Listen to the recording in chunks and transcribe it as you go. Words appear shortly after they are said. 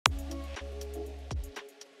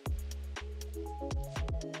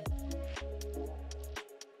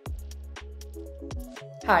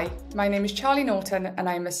Hi, my name is Charlie Norton and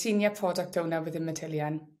I'm a Senior Product Owner within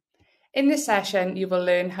Matillion. In this session, you will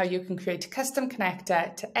learn how you can create a custom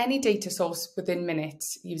connector to any data source within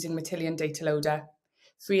minutes using Matillion Data Loader,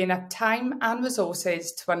 freeing up time and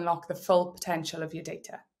resources to unlock the full potential of your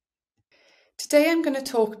data. Today I'm going to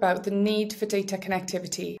talk about the need for data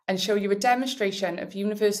connectivity and show you a demonstration of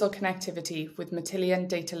universal connectivity with Matillion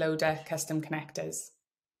Data Loader custom connectors.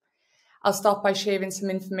 I'll start by sharing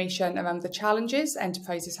some information around the challenges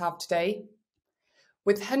enterprises have today.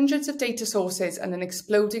 With hundreds of data sources and an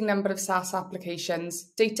exploding number of SaaS applications,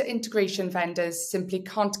 data integration vendors simply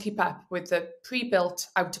can't keep up with the pre-built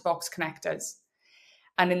out-of-box connectors.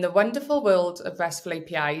 And in the wonderful world of RESTful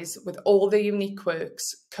APIs, with all the unique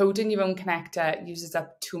quirks, coding your own connector uses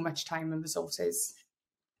up too much time and resources.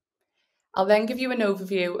 I'll then give you an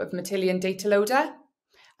overview of Matillion Data Loader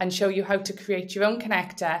and show you how to create your own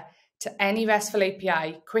connector to any RESTful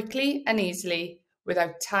API quickly and easily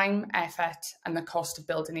without time, effort, and the cost of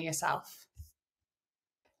building it yourself.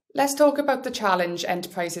 Let's talk about the challenge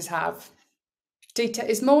enterprises have. Data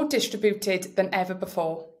is more distributed than ever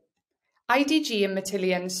before. IDG and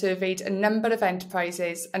Matillion surveyed a number of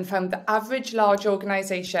enterprises and found the average large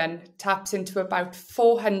organisation taps into about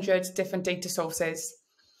 400 different data sources.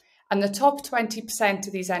 And the top 20%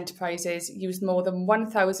 of these enterprises use more than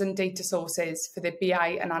 1,000 data sources for their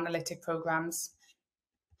BI and analytic programs.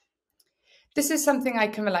 This is something I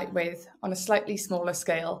can relate with on a slightly smaller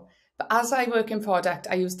scale, but as I work in product,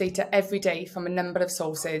 I use data every day from a number of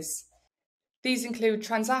sources. These include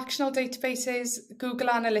transactional databases, Google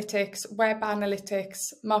Analytics, Web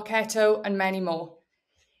Analytics, Marketo, and many more.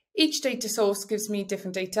 Each data source gives me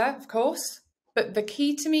different data, of course, but the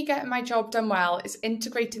key to me getting my job done well is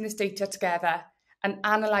integrating this data together and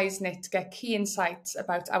analysing it to get key insights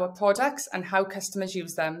about our products and how customers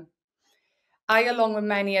use them. I, along with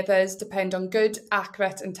many others, depend on good,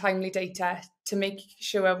 accurate and timely data to make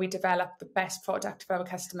sure we develop the best product for our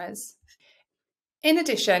customers. In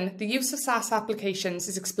addition, the use of SaaS applications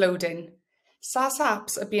is exploding. SaaS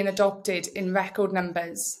apps are being adopted in record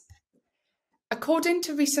numbers. According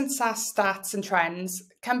to recent SaaS stats and trends,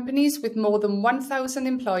 companies with more than 1,000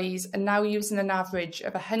 employees are now using an average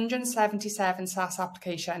of 177 SaaS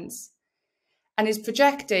applications, and is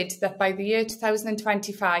projected that by the year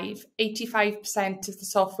 2025, 85% of the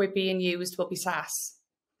software being used will be SaaS.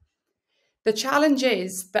 The challenge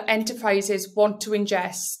is that enterprises want to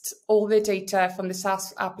ingest all their data from the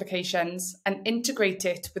SaaS applications and integrate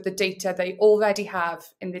it with the data they already have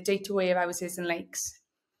in the data warehouses and lakes.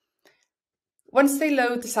 Once they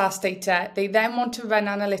load the SaaS data, they then want to run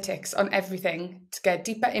analytics on everything to get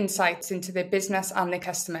deeper insights into their business and their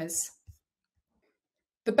customers.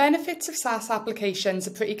 The benefits of SaaS applications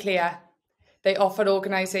are pretty clear. They offer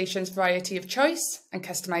organisations a variety of choice and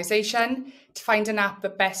customisation to find an app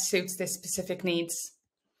that best suits their specific needs.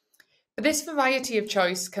 But this variety of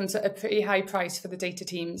choice comes at a pretty high price for the data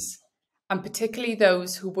teams, and particularly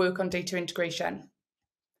those who work on data integration.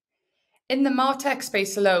 In the MarTech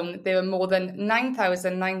space alone, there are more than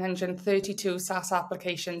 9,932 SaaS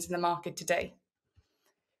applications in the market today.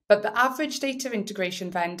 But the average data integration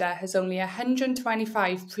vendor has only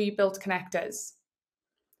 125 pre-built connectors.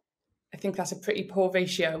 I think that's a pretty poor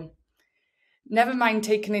ratio. Never mind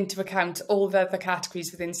taking into account all the other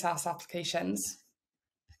categories within SaaS applications.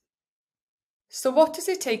 So what does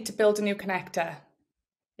it take to build a new connector?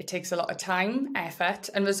 It takes a lot of time, effort,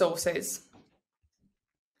 and resources.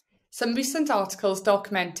 Some recent articles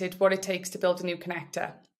documented what it takes to build a new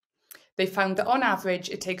connector. They found that on average,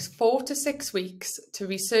 it takes 4 to 6 weeks to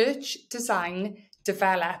research, design,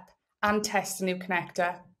 develop, and test a new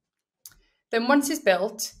connector. Then once it's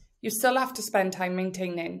built, you still have to spend time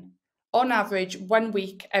maintaining, on average 1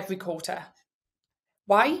 week every quarter.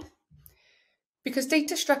 Why? Because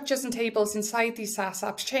data structures and tables inside these SaaS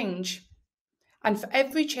apps change. And for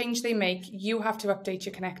every change they make, you have to update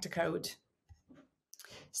your connector code.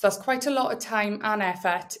 So that's quite a lot of time and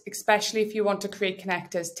effort, especially if you want to create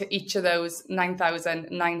connectors to each of those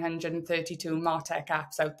 9,932 MarTech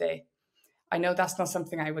apps out there. I know that's not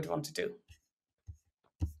something I would want to do.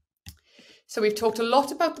 So we've talked a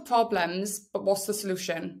lot about the problems, but what's the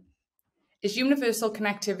solution? Is universal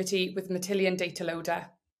connectivity with Matillion Data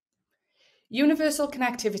Loader. Universal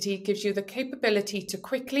connectivity gives you the capability to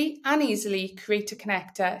quickly and easily create a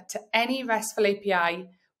connector to any RESTful API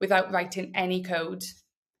without writing any code.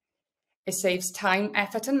 It saves time,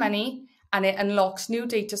 effort and money, and it unlocks new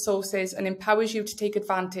data sources and empowers you to take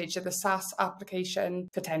advantage of the SaaS application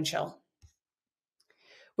potential.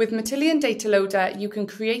 With Matillion Data Loader, you can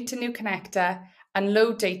create a new connector and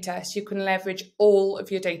load data so you can leverage all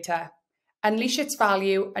of your data unleash its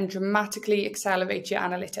value, and dramatically accelerate your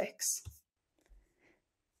analytics.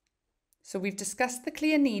 So we've discussed the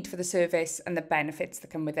clear need for the service and the benefits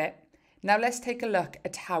that come with it. Now let's take a look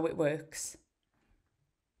at how it works.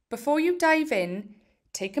 Before you dive in,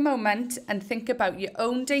 take a moment and think about your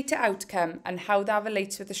own data outcome and how that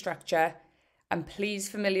relates with the structure, and please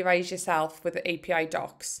familiarise yourself with the API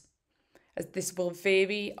docs, as this will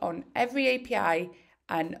vary on every API,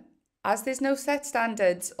 and as there's no set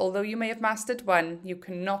standards, although you may have mastered one, you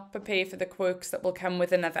cannot prepare for the quirks that will come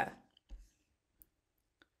with another.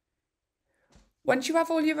 Once you have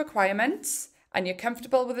all your requirements and you're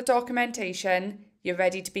comfortable with the documentation, you're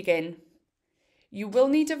ready to begin. You will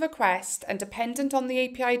need a request, and dependent on the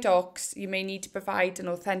API docs, you may need to provide an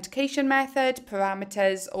authentication method,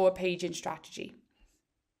 parameters, or a paging strategy.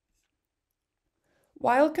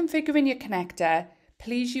 While configuring your connector,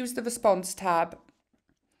 please use the Response tab.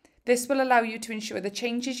 This will allow you to ensure the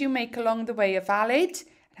changes you make along the way are valid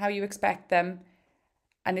and how you expect them.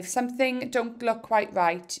 And if something don't look quite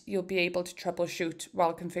right, you'll be able to troubleshoot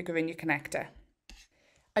while configuring your connector.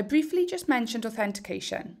 I briefly just mentioned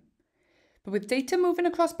authentication, but with data moving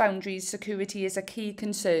across boundaries, security is a key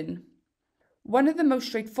concern. One of the most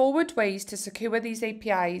straightforward ways to secure these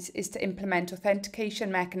APIs is to implement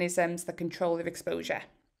authentication mechanisms that control their exposure.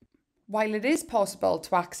 While it is possible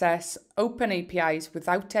to access open APIs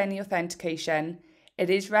without any authentication, it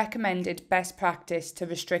is recommended best practice to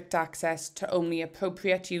restrict access to only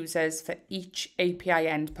appropriate users for each API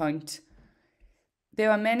endpoint. There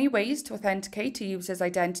are many ways to authenticate a user's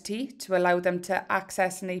identity to allow them to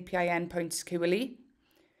access an API endpoint securely,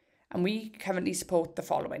 and we currently support the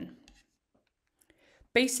following.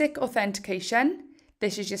 Basic authentication.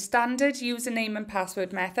 This is your standard username and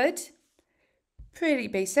password method. Pretty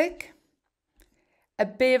basic. A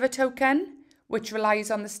bearer token, which relies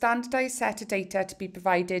on the standardized set of data to be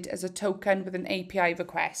provided as a token with an API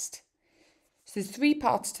request. So there's 3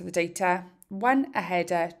 parts to the data: 1 a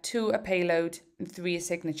header, 2 a payload, and 3 a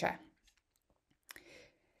signature.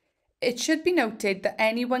 It should be noted that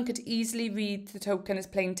anyone could easily read the token as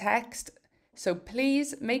plain text, so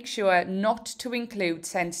please make sure not to include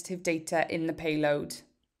sensitive data in the payload.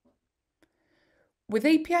 With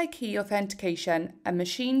API key authentication, a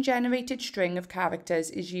machine-generated string of characters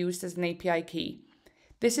is used as an API key.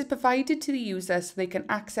 This is provided to the user so they can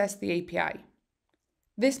access the API.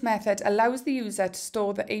 This method allows the user to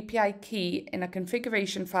store the API key in a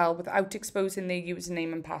configuration file without exposing their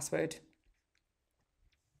username and password.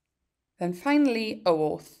 Then finally,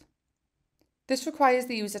 OAuth. This requires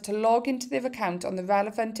the user to log into their account on the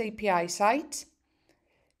relevant API site.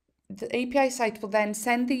 The API site will then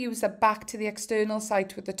send the user back to the external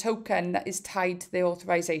site with the token that is tied to their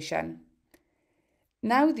authorization.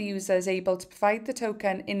 Now the user is able to provide the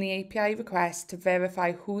token in the API request to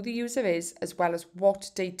verify who the user is, as well as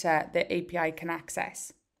what data the API can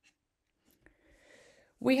access.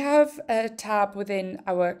 We have a tab within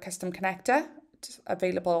our custom connector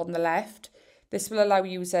available on the left. This will allow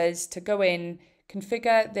users to go in,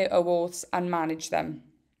 configure their OAuths and manage them.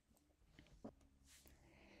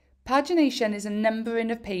 Pagination is a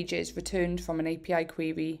numbering of pages returned from an API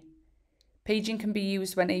query. Paging can be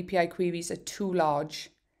used when API queries are too large,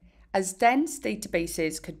 as dense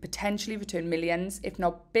databases could potentially return millions, if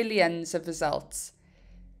not billions, of results.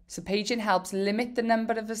 So paging helps limit the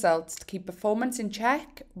number of results to keep performance in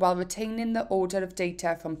check while retaining the order of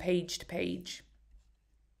data from page to page.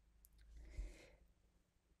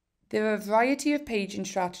 There are a variety of paging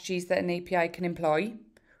strategies that an API can employ.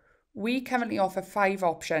 We currently offer 5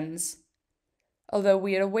 options, although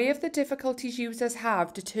we are aware of the difficulties users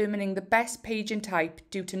have determining the best paging type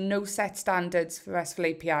due to no set standards for RESTful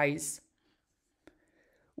APIs.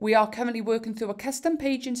 We are currently working through a custom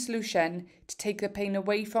paging solution to take the pain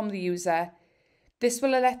away from the user. This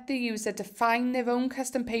will let the user define their own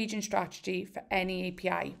custom paging strategy for any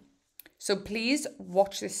API. So please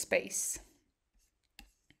watch this space.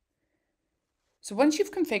 So once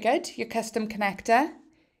you've configured your custom connector,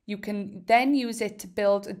 you can then use it to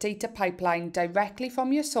build a data pipeline directly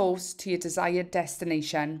from your source to your desired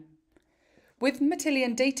destination. With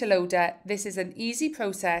Matillion Data Loader, this is an easy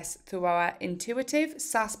process through our intuitive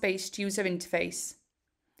SaaS-based user interface.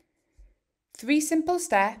 3 simple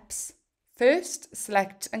steps. First,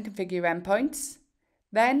 select and configure your endpoints.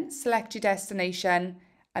 Then select your destination.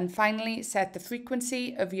 And finally, set the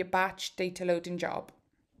frequency of your batch data loading job.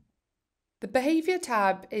 The Behavior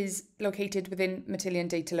tab is located within Matillion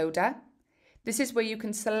Data Loader. This is where you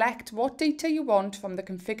can select what data you want from the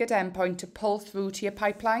configured endpoint to pull through to your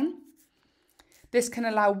pipeline. This can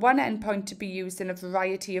allow one endpoint to be used in a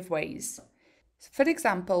variety of ways. For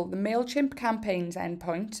example, the MailChimp campaigns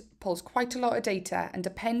endpoint pulls quite a lot of data, and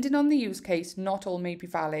depending on the use case, not all may be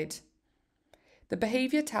valid. The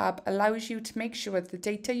Behavior tab allows you to make sure the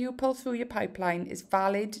data you pull through your pipeline is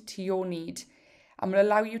valid to your need and will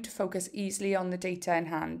allow you to focus easily on the data in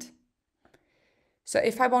hand. So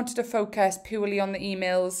if I wanted to focus purely on the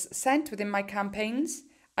emails sent within my campaigns,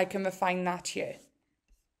 I can refine that here.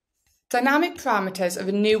 Dynamic parameters are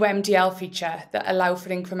a new MDL feature that allow for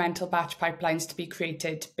incremental batch pipelines to be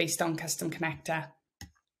created based on custom connector.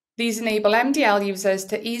 These enable MDL users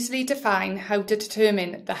to easily define how to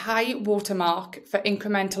determine the high watermark for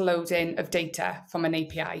incremental loading of data from an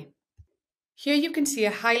API. Here you can see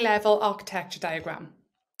a high-level architecture diagram.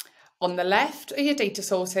 On the left are your data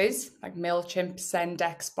sources, like MailChimp,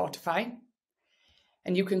 Zendesk, Spotify.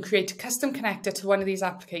 And you can create a custom connector to one of these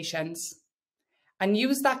applications and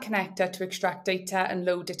use that connector to extract data and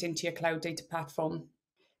load it into your cloud data platform.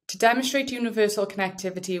 To demonstrate universal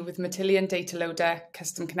connectivity with Matillion Data Loader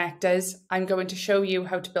custom connectors, I'm going to show you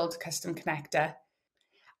how to build a custom connector.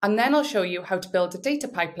 And then I'll show you how to build a data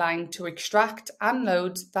pipeline to extract and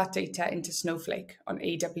load that data into Snowflake on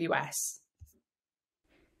AWS.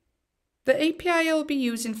 The API I'll be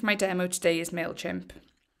using for my demo today is MailChimp.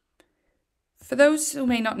 For those who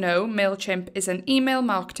may not know, MailChimp is an email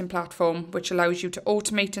marketing platform which allows you to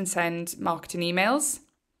automate and send marketing emails.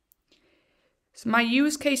 So my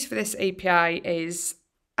use case for this API is,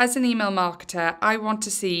 as an email marketer, I want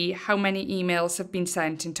to see how many emails have been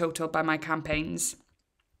sent in total by my campaigns.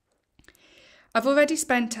 I've already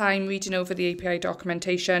spent time reading over the API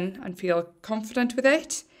documentation and feel confident with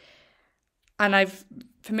it. And I've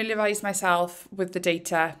familiarised myself with the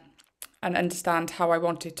data and understand how I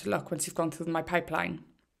want it to look once you've gone through my pipeline.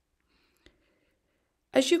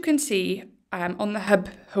 As you can see on the Hub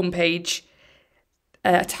homepage,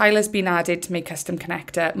 a tile has been added to make Custom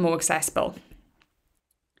Connector more accessible.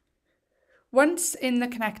 Once in the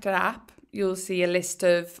connector app, you'll see a list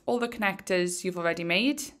of all the connectors you've already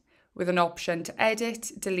made with an option to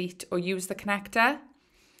edit, delete, or use the connector.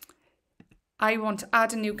 I want to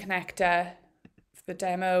add a new connector for the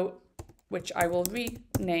demo, which I will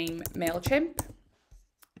rename MailChimp.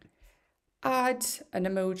 Add an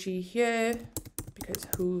emoji here, because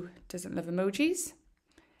who doesn't love emojis?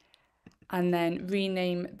 And then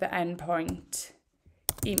rename the endpoint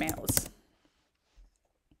emails.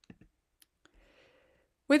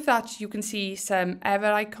 With that, you can see some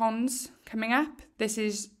error icons coming up. This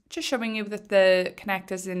is just showing you that the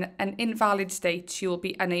connector is in an invalid state. You'll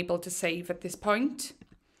be unable to save at this point.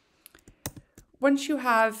 Once you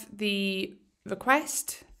have the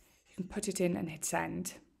request, you can put it in and hit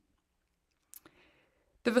send.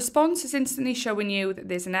 The response is instantly showing you that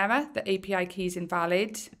there's an error, the API key is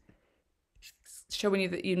invalid, showing you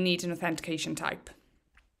that you need an authentication type.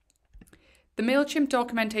 The MailChimp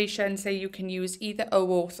documentation say you can use either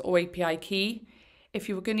OAuth or API key. If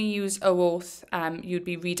you were going to use OAuth, you'd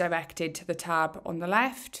be redirected to the tab on the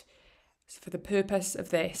left. So for the purpose of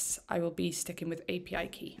this, I will be sticking with API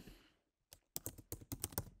key.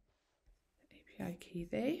 API key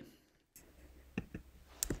there.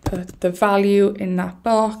 Put the value in that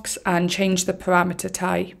box and change the parameter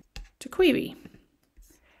type to query.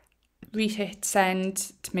 Re-hit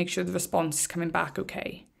send to make sure the response is coming back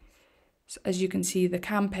okay. So as you can see, the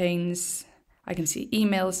campaigns, I can see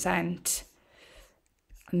emails sent,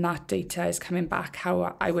 and that data is coming back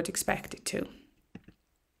how I would expect it to.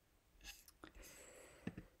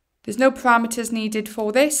 There's no parameters needed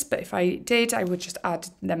for this, but if I did, I would just add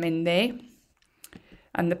them in there.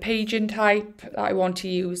 And the paging type that I want to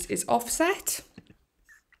use is offset.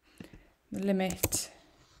 The limit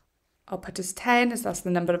I'll put as 10, as that's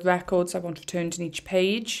the number of records I want returned in each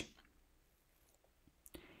page.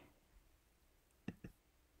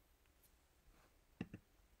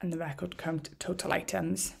 And the record count total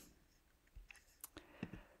items.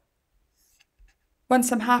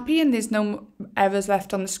 Once I'm happy and there's no errors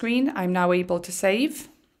left on the screen, I'm now able to save.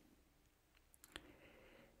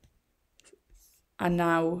 And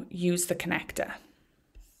now use the connector.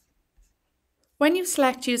 When you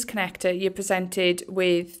select use connector, you're presented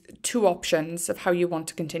with two options of how you want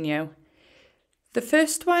to continue. The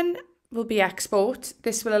first one will be export.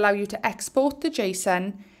 This will allow you to export the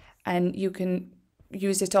JSON, and you can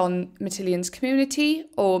use it on Matillion's community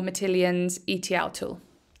or Matillion's ETL tool.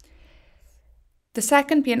 The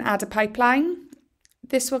second being add a pipeline.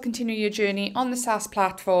 This will continue your journey on the SaaS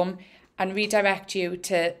platform and redirect you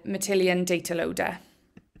to Matillion Data Loader.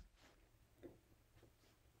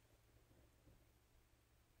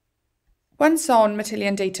 Once on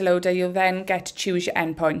Matillion Data Loader, you'll then get to choose your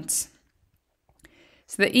endpoints.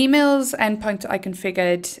 So the emails endpoint I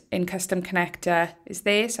configured in Custom Connector is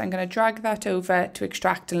there. So I'm going to drag that over to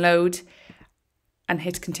extract and load and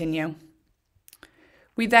hit continue.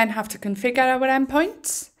 We then have to configure our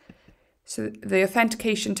endpoints. So the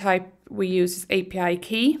authentication type we use is API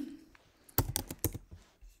key.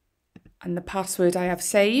 And the password I have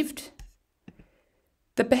saved.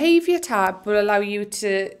 The behavior tab will allow you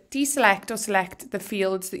to deselect or select the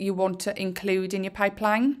fields that you want to include in your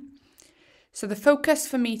pipeline. So the focus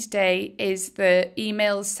for me today is the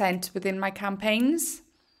emails sent within my campaigns.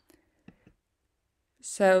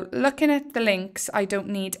 So looking at the links, I don't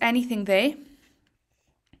need anything there.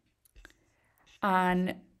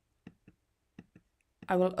 And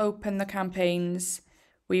I will open the campaigns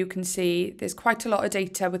where you can see there's quite a lot of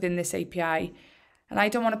data within this API. And I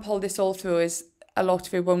don't want to pull this all through as a lot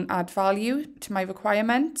of it won't add value to my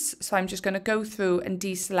requirements. So I'm just going to go through and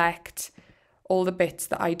deselect all the bits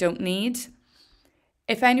that I don't need.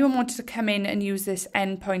 If anyone wanted to come in and use this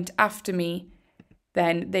endpoint after me,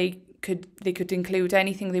 then they could include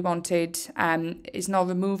anything they wanted. It's not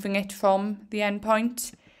removing it from the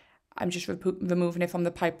endpoint. I'm just removing it from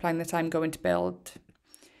the pipeline that I'm going to build.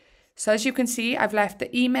 So as you can see, I've left the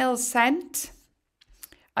emails sent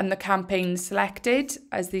and the campaign selected,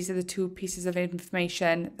 as these are the two pieces of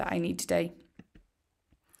information that I need today.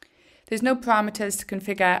 There's no parameters to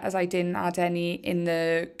configure as I didn't add any in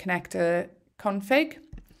the connector config.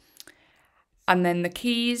 And then the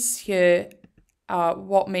keys here are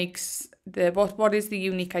what makes what is the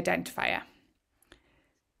unique identifier.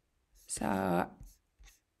 So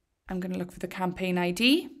I'm going to look for the campaign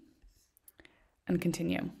ID and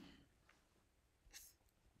continue.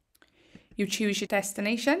 You choose your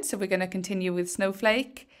destination. So we're going to continue with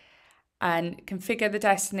Snowflake and configure the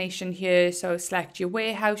destination here. So select your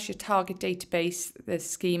warehouse, your target database, the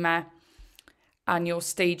schema, and your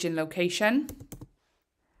staging location.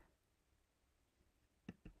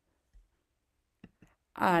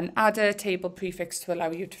 And add a table prefix to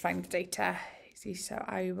allow you to find the data. So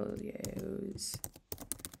I will use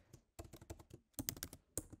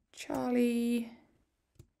Charlie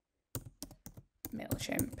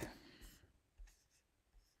MailChimp.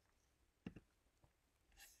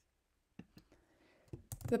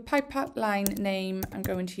 The pipeline name I'm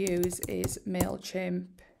going to use is MailChimp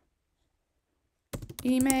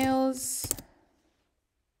emails,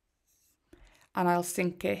 and I'll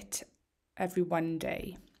sync it every 1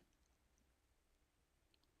 day.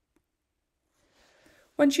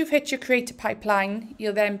 Once you've hit your create a pipeline,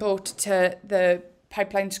 you're then brought to the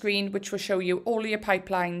pipeline screen, which will show you all your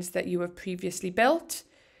pipelines that you have previously built,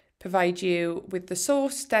 provide you with the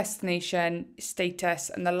source, destination, status,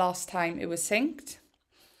 and the last time it was synced.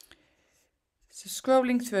 So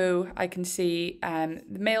scrolling through, I can see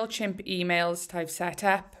the MailChimp emails that I've set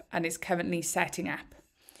up and is currently setting up.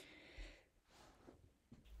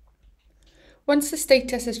 Once the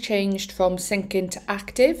status has changed from syncing to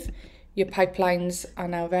active, your pipelines are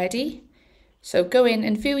now ready. So go in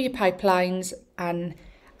and view your pipelines, and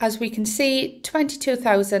as we can see,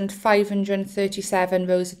 22,537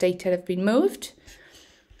 rows of data have been moved.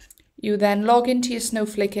 You then log into your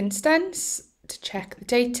Snowflake instance to check the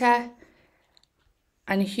data.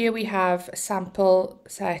 And here we have a sample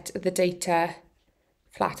set of the data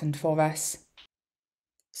flattened for us.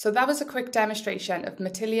 So that was a quick demonstration of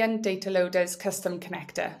Matillion Data Loader's custom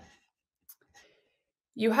connector.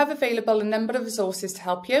 You have available a number of resources to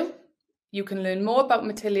help you. You can learn more about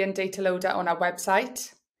Matillion Data Loader on our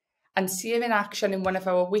website and see it in action in one of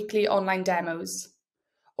our weekly online demos.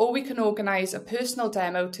 Or we can organise a personal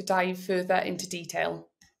demo to dive further into detail.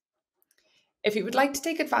 If you would like to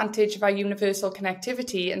take advantage of our universal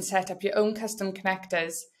connectivity and set up your own custom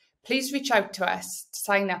connectors, please reach out to us to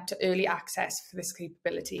sign up to early access for this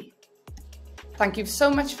capability. Thank you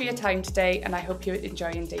so much for your time today, and I hope you're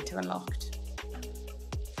enjoying Data Unlocked.